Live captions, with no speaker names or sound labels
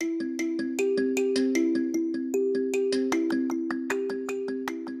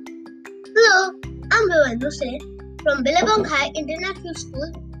Musay from Billabong High International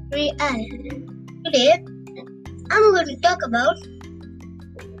School, Riyadh. Today, I'm going to talk about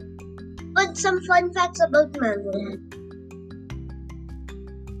some fun facts about mango.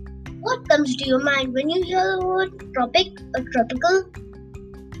 What comes to your mind when you hear the word tropic or tropical?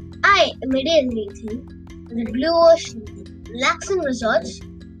 I immediately think of the blue ocean, relaxing resorts,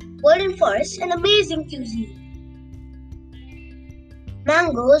 golden forests, and amazing cuisine.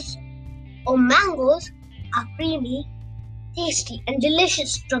 Mangoes are creamy, tasty, and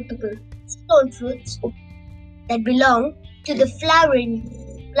delicious tropical stone fruits that belong to the flowering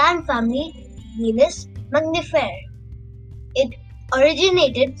plant family genus Mangiferae. It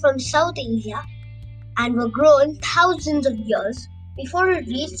originated from South Asia and were grown thousands of years before it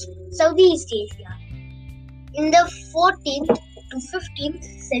reached Southeast Asia in the 14th to 15th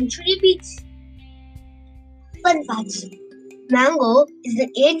century BC. Fun facts: mango is an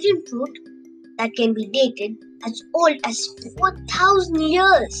ancient fruit that can be dated as old as 4,000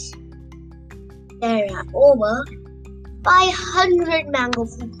 years. There are over 500 mango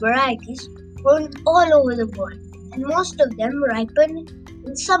fruit varieties grown all over the world, and most of them ripen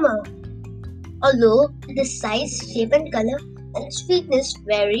in summer. Although the size, shape and color and sweetness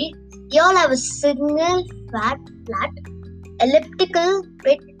vary, they all have a single flat, elliptical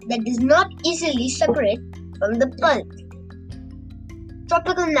pit that does not easily separate from the pulp.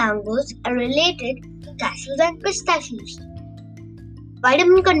 Tropical mangoes are related to cashews and pistachios.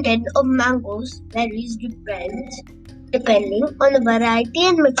 Vitamin content of mangoes varies depending on the variety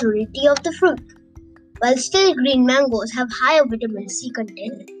and maturity of the fruit. While still green, mangoes have higher vitamin C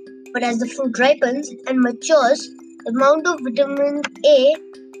content, but as the fruit ripens and matures, the amount of vitamin A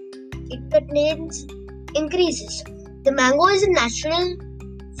it contains increases. The mango is a natural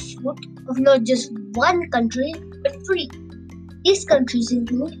fruit of not just one country, but three. These countries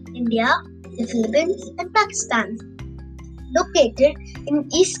include India, the Philippines, and Pakistan. Located in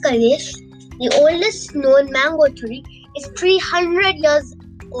East Kadesh, the oldest known mango tree is 300 years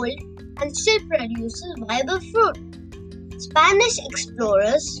old and still produces viable fruit. Spanish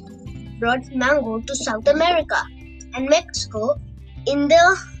explorers brought mango to South America and Mexico in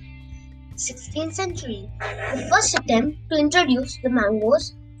the 16th century. The first attempt to introduce the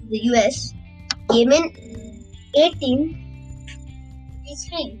mangoes to the US came in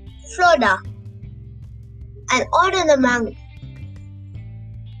 1853, Florida, and order the mangoes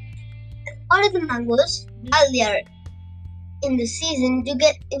while they are in the season to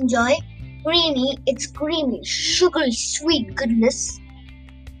enjoy its creamy, sugary, sweet goodness,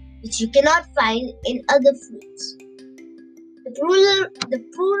 which you cannot find in other fruits. The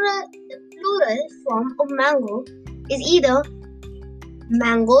plural form of mango is either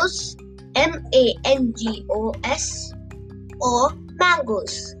mangos, MANGOS, or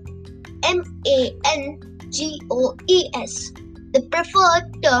mangoes, MANGOES. The preferred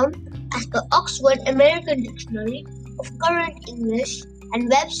term as per Oxford American Dictionary of Current English and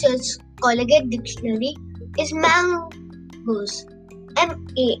Webster's Collegiate Dictionary is mangoes,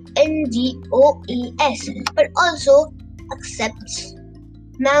 MANGOES, but also accepts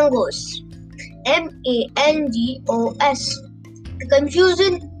mangoes, MANGOS. The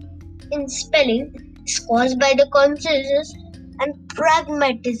confusion in spelling is caused by the consciousness and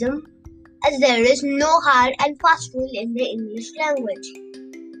pragmatism, as there is no hard and fast rule in the English language.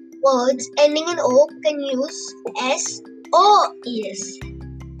 Words ending in O can use S or ES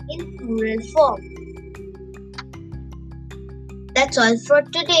in plural form. That's all for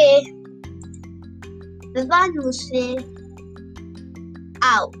today. Vivan Musay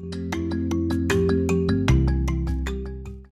out.